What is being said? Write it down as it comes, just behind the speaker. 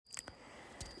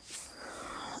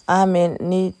Amen.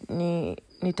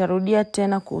 Nitarudia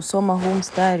tena kusoma huu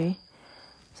mstari.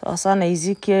 Sawa sana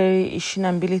Ezekiel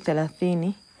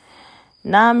 22:30.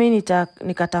 Nami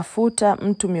nikatafuta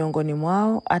mtu miongoni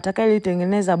mwao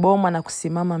atakayelitengeneza boma na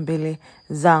kusimama mbele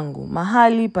zangu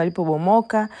mahali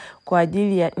palipobomoka kwa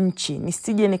ajili ya nchi,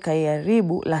 nisije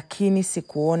nikaiharibu, lakini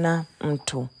sikuona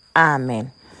mtu. Amen.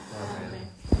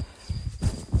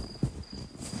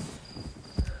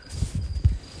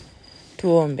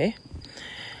 Tuombe.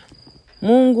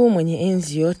 Mungu mwenye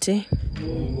enzi yote,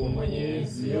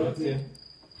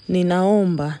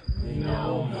 ninaomba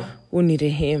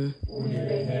unirehemu.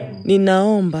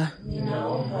 Ninaomba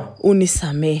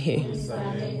unisamehe.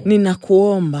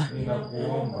 Ninakuomba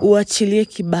uachilie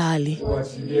kibali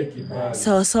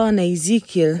sawa sawa na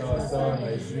Ezekiel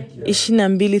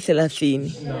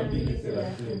 22:30,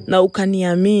 na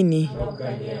ukaniamini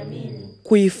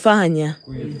kuifanya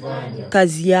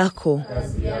kazi yako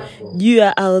juu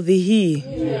ya ardhi hii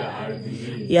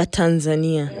ya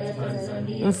Tanzania.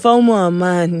 Mfalme wa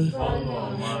amani,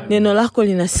 neno lako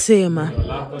linasema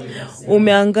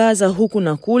umeangaza huku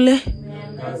na kule,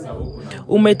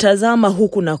 umetazama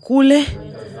huku na kule,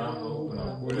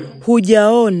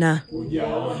 hujaona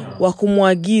wa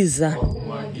kumwagiza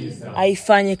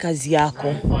aifanye kazi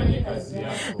yako.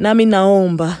 Nami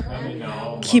naomba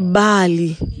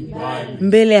kibali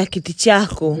mbele ya kiti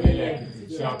chako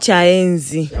cha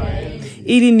enzi,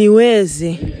 ili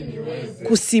niweze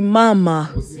kusimama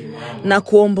na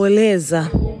kuomboleza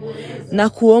na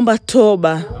kuomba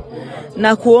toba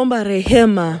na kuomba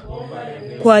rehema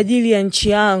kwa ajili ya nchi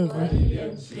yangu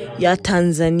ya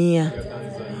Tanzania.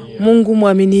 Mungu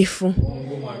mwaminifu,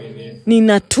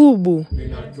 ninatubu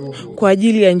kwa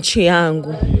ajili ya nchi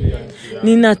yangu.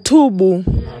 Ninatubu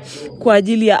kwa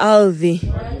ajili ya ardhi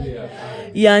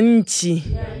ya nchi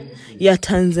ya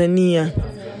Tanzania.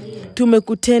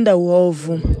 Tumekutenda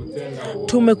uovu,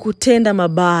 tumekutenda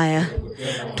mabaya,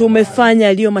 tumefanya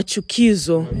yaliyo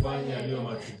machukizo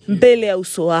mbele ya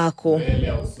uso wako.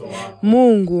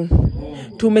 Mungu,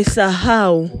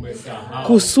 tumesahau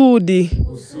kusudi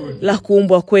la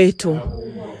kuumbwa kwetu.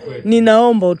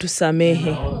 Ninaomba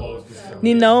utusamehe.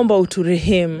 Ninaomba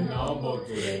uturehemu.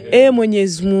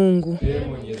 Mwenyezi Mungu,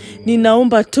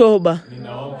 ninaomba toba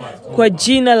kwa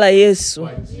jina la Yesu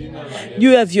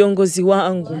juu ya viongozi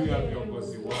wangu.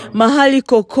 Mahali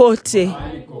kokote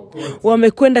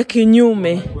wamekwenda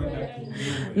kinyume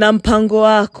na mpango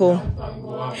wako,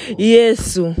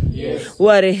 Yesu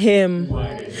wa rehema,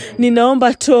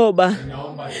 ninaomba toba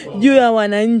juu ya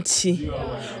wananchi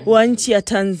wa nchi ya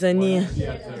Tanzania.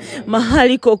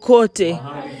 Mahali kokote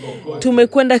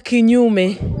tumekwenda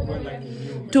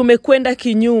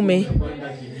kinyume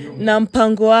na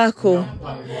mpango wako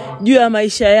juu ya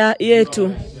maisha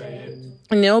yetu,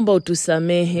 ninaomba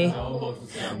utusamehe.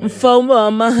 Mfalme wa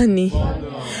amani,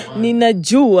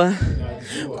 ninajua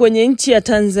kwenye nchi ya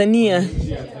Tanzania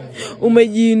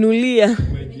umejiinulia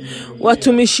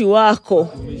watumishi wako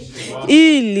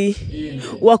ili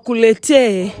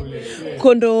wakuletee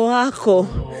kondoo wako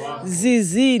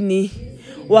zizini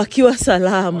wakiwa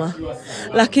salama.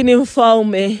 Lakini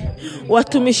mfalme,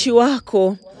 watumishi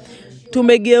wako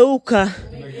tumegeuka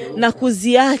na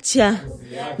kuziacha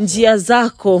njia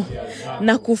zako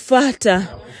na kufata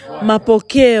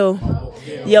mapokeo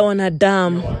ya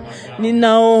wanadamu.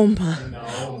 Ninaomba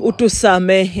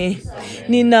utusamehe.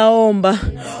 Ninaomba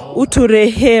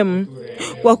uturehemu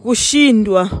kwa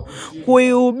kushindwa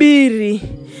kuihubiri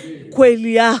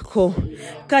kweli yako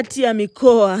kati ya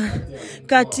mikoa,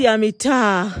 kati ya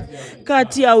mitaa,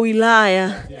 kati ya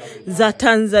wilaya za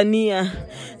Tanzania.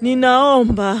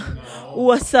 Ninaomba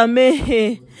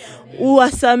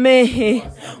uwasamehe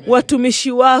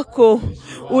watumishi wako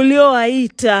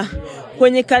uliowaita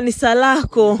kwenye kanisa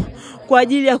lako kwa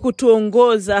ajili ya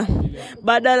kutuongoza.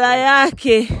 Badala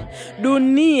yake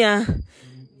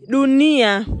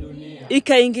dunia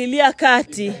ikaingilia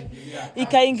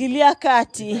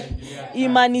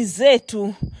imani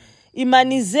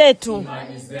zetu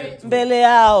mbele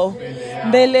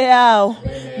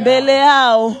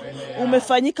yao.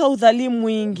 Umefanyika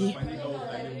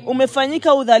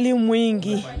udhalimu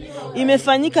mwingi,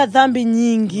 imefanyika dhambi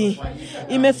nyingi,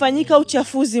 imefanyika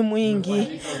uchafuzi mwingi,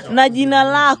 na jina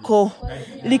lako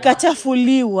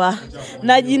likachafuliwa,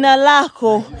 na jina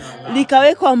lako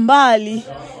likawekwa mbali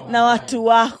na watu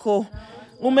wako.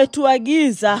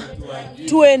 Umetuagiza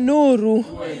tuwe nuru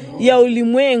ya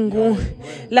ulimwengu,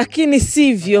 lakini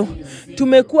sivyo,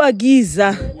 tumekuwa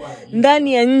giza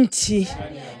ndani ya nchi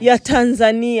ya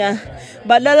Tanzania.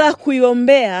 Badala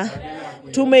kuiombea,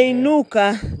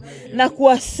 tumeinuka na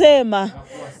kuwasema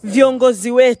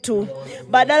viongozi wetu.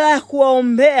 Badala ya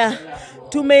kuwaombea,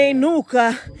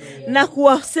 tumeinuka na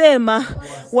kuwasema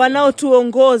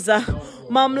wanaotuongoza,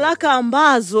 mamlaka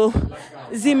ambazo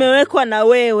zimewekwa na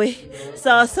wewe,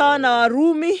 sawa sawa na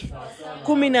Warumi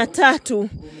 13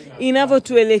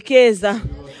 inavyotuelekeza.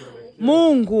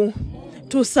 Mungu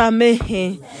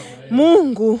tusamehe,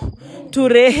 Mungu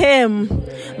turehemu,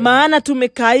 maana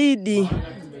tumekaidi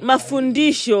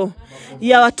mafundisho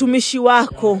ya watumishi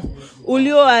wako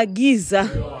ulioagiza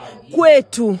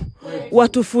kwetu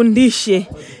watufundishe,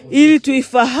 ili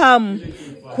tuifahamu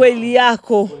kweli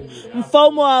yako.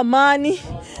 Mfalme wa amani,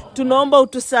 tunaomba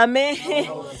utusamehe,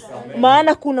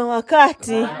 maana kuna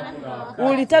wakati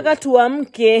ulitaka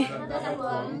tuamke,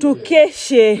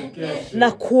 tukeshe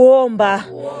na kuomba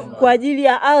kwa ajili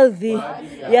ya ardhi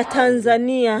ya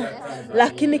Tanzania,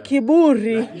 lakini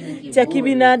kiburi cha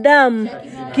kibinadamu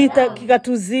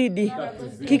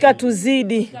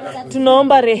kikatuzidi.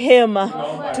 Tunaomba rehema,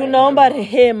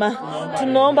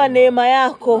 tunaomba neema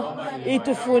yako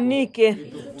itufunike,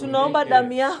 tunaomba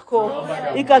damu yako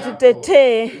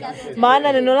ikatutetee,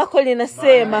 maana neno lako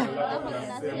linasema,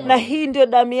 na hii ndio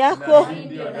damu yako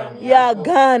ya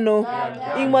agano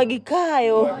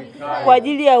imwagikayo kwa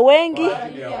ajili ya wengi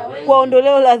kwa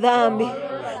ondoleo la dhambi.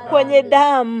 Kwenye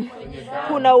damu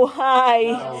kuna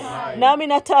uhai, nami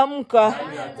natamka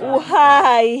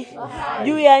uhai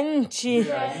juu ya nchi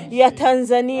ya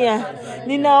Tanzania.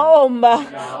 Ninaomba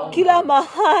kila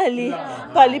mahali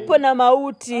palipo na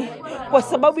mauti kwa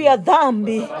sababu ya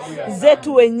dhambi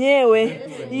zetu wenyewe,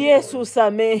 Yesu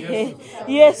samehe,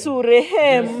 Yesu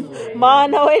rehemu,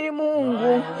 maana wewe ni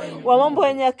Mungu wa Mambo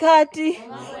ya Nyakati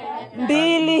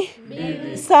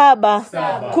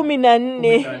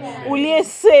 2:7-14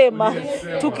 uliyesema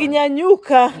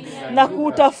tukinyanyuka na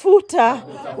kutafuta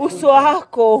uso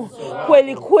wako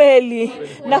kweli kweli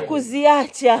na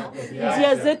kuziacha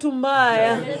njia zetu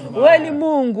mbaya, wewe ni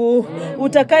Mungu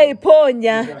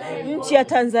utakayeiponya nchi ya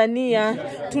Tanzania.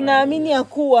 Tunaamini ya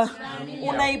kuwa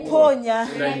unaiponya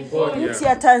nchi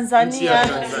ya Tanzania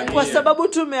kwa sababu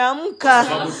tumeamka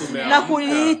na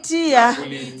kuliitia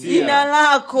jina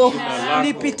lako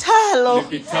lipitalo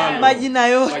majina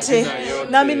yote.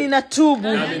 Nami ninatubu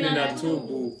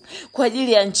kwa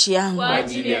ajili ya nchi yangu.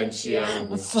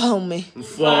 Mfalme,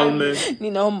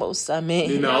 ninaomba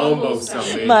usamehe,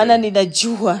 maana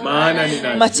ninajua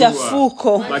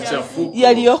machafuko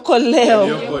yaliyoko leo,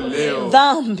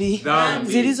 dhambi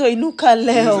zilizoinuka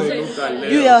leo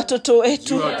juu ya watoto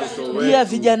wetu, juu ya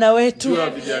vijana wetu,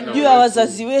 juu ya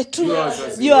wazazi wetu,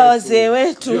 juu ya wazee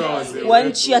wetu wa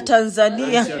nchi ya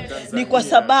Tanzania, ni kwa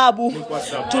sababu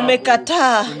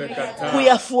tumekataa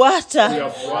kuyafuata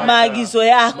maagizo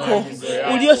yako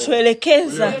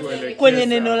uliotuelekeza kwenye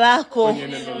neno lako.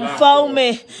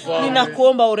 Mfalme,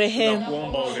 ninakuomba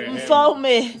urehemu.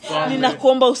 Mfalme,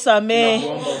 ninakuomba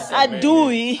usamehe.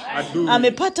 Adui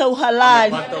amepata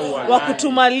uhalali wa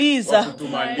kutumaliza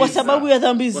kwa sababu ya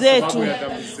dhambi zetu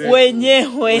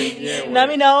wenyewe.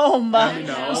 Nami naomba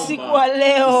usiku wa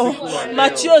leo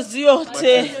machozi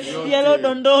yote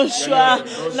yaliyodondoshwa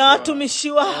na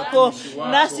watumishi wako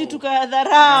nasi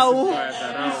tukayadharau,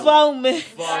 Mfalme,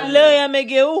 leo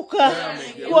yamegeuka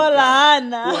kuwa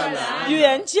laana juu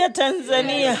ya nchi ya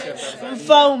Tanzania.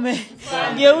 Mfalme,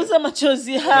 geuza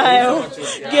machozi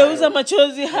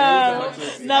hayo,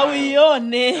 na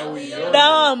uione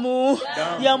damu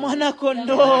ya mwana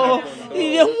kondoo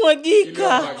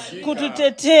iliyomwagika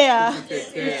kututetea.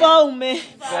 Mfalme,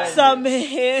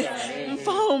 samehe.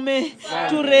 Mfalme,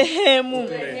 turehemu.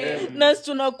 Nasi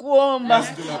tunakuomba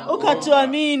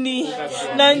ukatuamini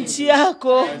na nchi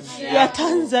yako ya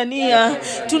Tanzania.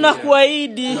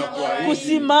 Tunakuahidi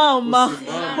kusimama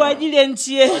kwa ajili ya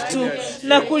nchi yetu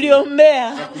na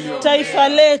kuliombea taifa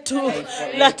letu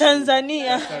la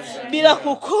Tanzania bila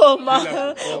kukoma.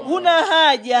 Huna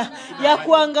haja ya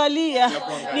kuangalia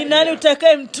ni nani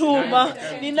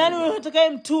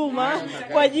utakayemtuma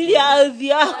kwa ajili ya ardhi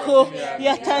yako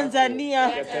ya Tanzania.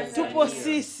 Tupo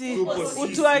sisi,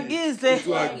 utuagize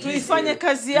tuifanye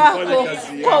kazi yako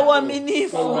kwa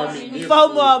uaminifu.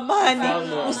 Mfalme wa amani,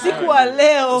 usiku wa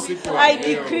leo I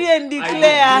decree and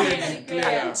declare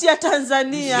nchi ya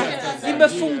Tanzania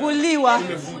imefunguliwa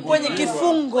kwenye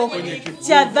kifungo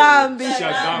cha dhambi,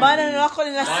 maana neno lako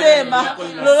linasema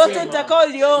lolote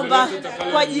nitakaoliomba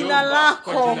kwa jina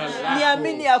lako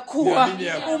niamini ya kuwa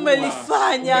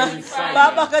umelifanya.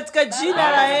 Baba, katika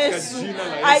jina la Yesu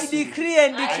I decree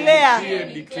and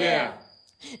declare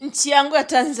Nchi yangu ya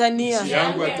Tanzania. Nchi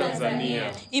yangu ya Tanzania.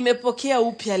 Imepokea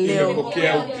upya leo.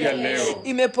 Imepokea upya leo.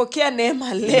 Imepokea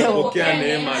neema leo. Imepokea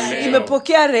neema leo.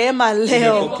 Imepokea rehema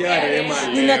leo. Imepokea rehema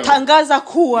leo. Ninatangaza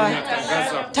kuwa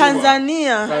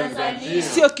Tanzania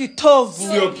sio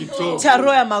kitovu cha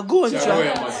roho ya magonjwa.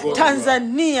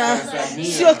 Tanzania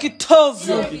sio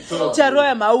kitovu cha roho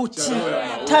ya mauti.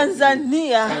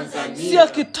 Tanzania sio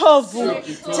kitovu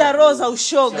cha roho za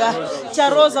ushoga, cha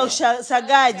roho za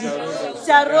usagaji,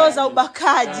 cha roho za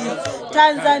ubakaji.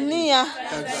 Tanzania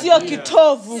sio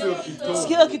kitovu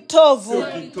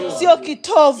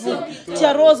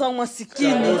cha roho za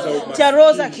umasikini, cha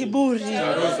roho za kiburi,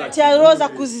 cha roho za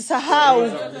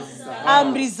kuzisahau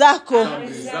amri zako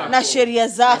na sheria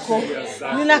zako.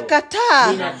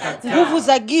 Ninakataa nguvu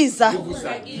za giza,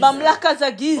 mamlaka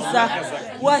za giza,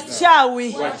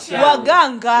 wachawi,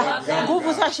 waganga,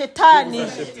 nguvu za shetani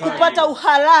kupata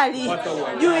uhalali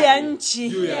juu ya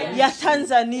nchi ya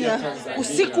Tanzania.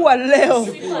 Usiku wa leo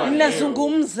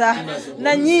ninazungumza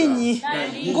na nyinyi,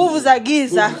 nguvu za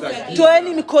giza, toeni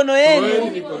mikono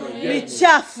yenu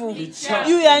michafu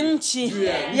juu ya nchi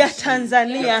ya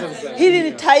Tanzania. Hili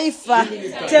ni taifa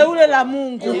teule la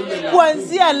Mungu.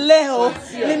 Kuanzia leo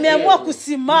nimeamua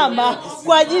kusimama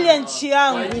kwa ajili ya nchi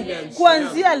yangu.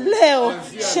 Kuanzia leo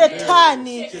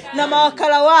shetani na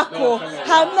mawakala wako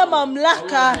hamna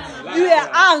mamlaka juu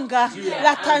ya anga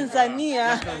la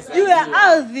Tanzania, juu ya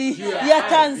ardhi ya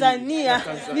Tanzania.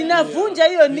 Ninavunja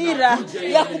hiyo nira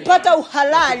ya kupata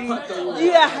uhalali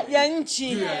juu ya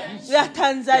nchi ya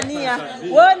Tanzania.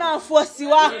 Wewe na wafuasi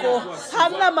wako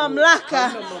hamna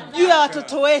mamlaka juu ya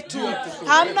watoto wetu.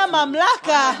 Hamna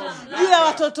mamlaka juu ya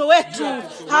watoto wetu.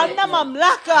 Hamna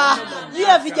mamlaka juu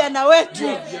ya vijana wetu.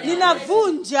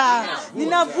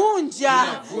 Ninavunja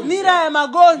nira ya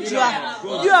magonjwa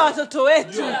juu ya watoto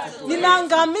wetu.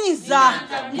 Ninaangamiza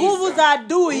nguvu za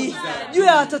adui juu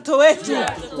ya watoto wetu.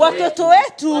 Watoto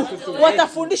wetu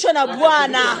watafundishwa na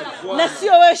Bwana na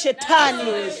sio wewe shetani.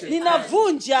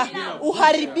 Ninavunja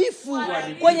uharibifu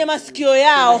kwenye masikio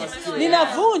yao.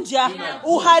 Ninavunja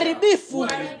uharibifu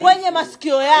kwenye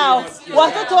masikio yao.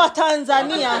 Watoto wa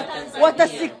Tanzania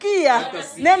watasikia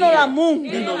neno la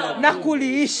Mungu na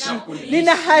kuliishi.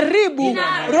 Ninaharibu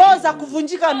roho za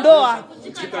kuvunjika ndoa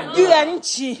juu ya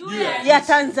nchi ya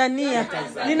Tanzania.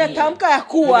 Ninatamka ya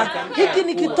kuwa hiki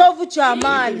ni kitovu cha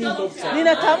amani.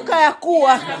 Ninatamka ya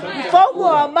kuwa mfalme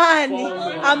wa amani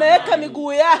ameweka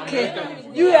miguu yake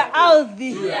juu ya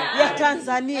ardhi ya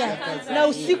Tanzania. Na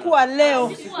usiku wa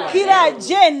leo kila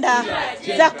ajenda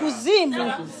za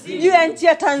kuzimu juu ya nchi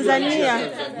ya Tanzania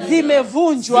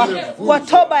zimevunjwa kwa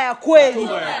toba ya kweli,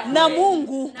 na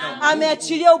Mungu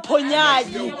ameachilia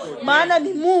uponyaji. Maana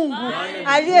ni Mungu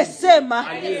aliyesema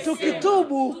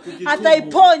tukitubu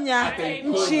ataiponya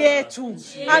nchi yetu.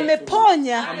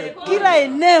 Ameponya kila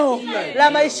eneo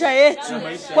la maisha yetu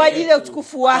kwa ajili ya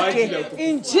utukufu wake.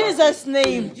 In Jesus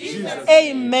name,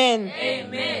 amen.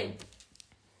 Amen.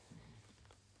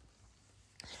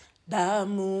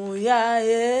 Damu ya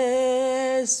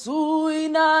Yesu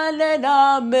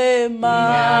inanena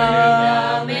mema.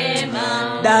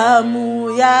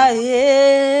 Damu ya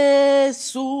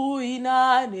Yesu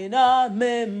inanena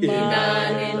mema.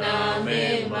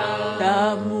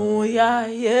 Damu ya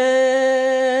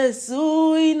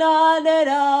Yesu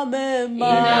inanena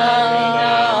mema.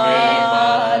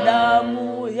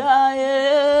 Damu ya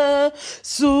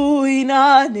Yesu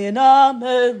inanena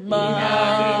mema.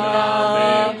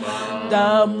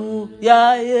 Damu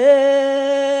ya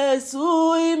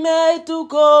Yesu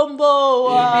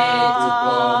imetukomboa.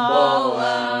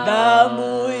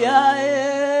 Damu ya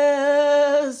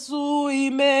Yesu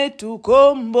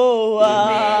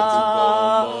imetukomboa.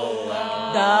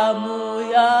 Damu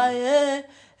ya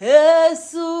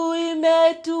Yesu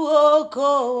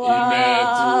imetuokoa.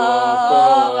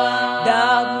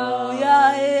 Damu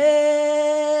ya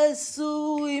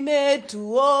Yesu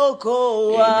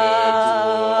imetuokoa.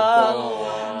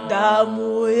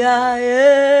 Damu ya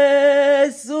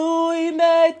Yesu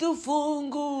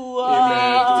imetufungua.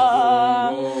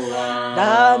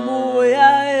 Damu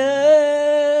ya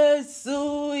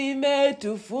Yesu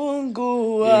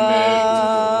imetufungua.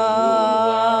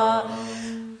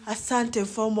 Asante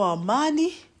mfalme wa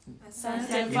amani.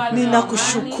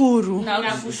 Ninakushukuru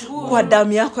kwa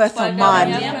damu yako ya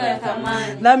thamani.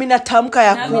 Nami natamka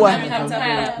ya kuwa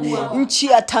nchi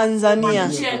ya Tanzania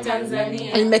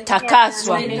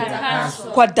imetakaswa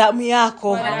kwa damu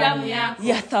yako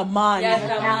ya thamani.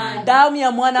 Damu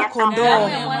ya mwana kondoo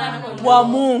wa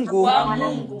Mungu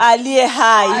aliye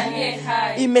hai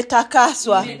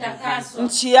imetakaswa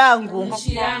nchi yangu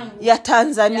ya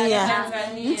Tanzania.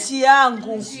 Nchi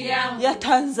yangu ya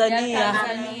Tanzania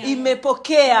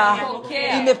imepokea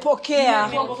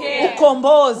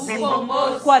ukombozi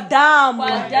kwa damu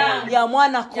ya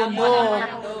mwana kondoo.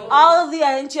 Ardhi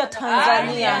ya nchi ya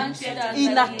Tanzania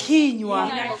inakinywa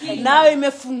nayo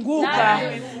imefunguka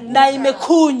na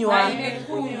imekunywa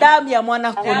damu ya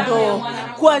mwana kondoo.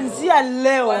 Kuanzia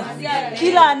leo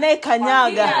kila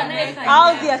anayekanyaga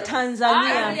ardhi ya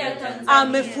Tanzania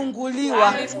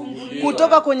amefunguliwa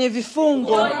kutoka kwenye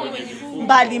vifungo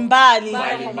mbalimbali,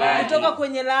 kutoka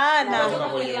kwenye laana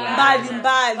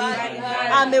mbalimbali.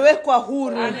 Amewekwa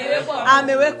huru.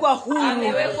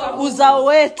 Uzao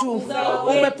wetu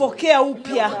umepokea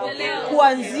upya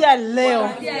kuanzia leo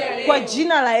kwa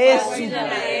jina la Yesu,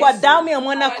 kwa damu ya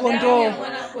mwana kondoo.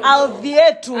 Ardhi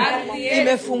yetu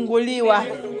imefunguliwa.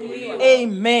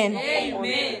 Amen.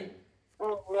 Amen.